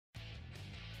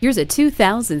Here's a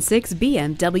 2006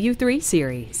 BMW 3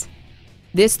 Series.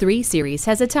 This 3 Series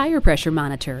has a tire pressure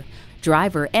monitor,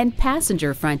 driver and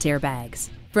passenger front airbags,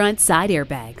 front side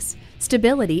airbags,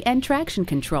 stability and traction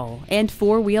control, and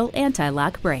 4-wheel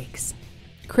anti-lock brakes.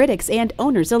 Critics and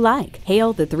owners alike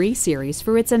hail the 3 Series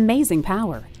for its amazing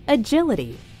power,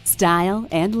 agility, style,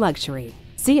 and luxury.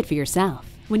 See it for yourself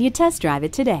when you test drive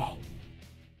it today.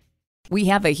 We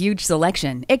have a huge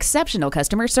selection, exceptional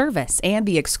customer service, and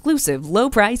the exclusive low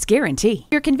price guarantee.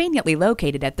 You're conveniently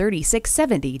located at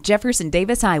 3670 Jefferson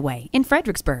Davis Highway in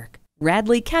Fredericksburg.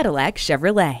 Radley Cadillac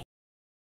Chevrolet.